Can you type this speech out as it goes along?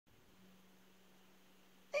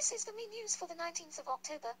This is the me news for the 19th of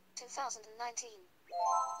October, 2019.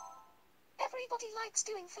 Everybody likes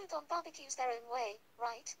doing food on barbecues their own way,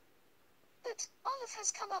 right? But Olaf has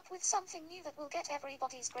come up with something new that will get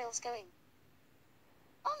everybody's grills going.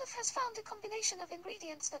 Olaf has found a combination of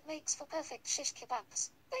ingredients that makes for perfect shish kebabs.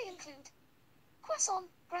 They include croissant,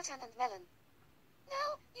 gratin and melon.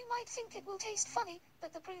 Now, you might think it will taste funny,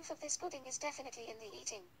 but the proof of this pudding is definitely in the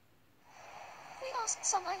eating. We asked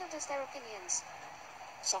some islanders their opinions.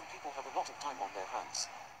 Some people have a lot of time on their hands.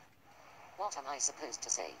 What am I supposed to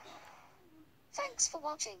say? Thanks for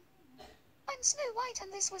watching. I'm Snow White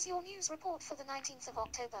and this was your news report for the 19th of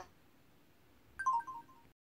October.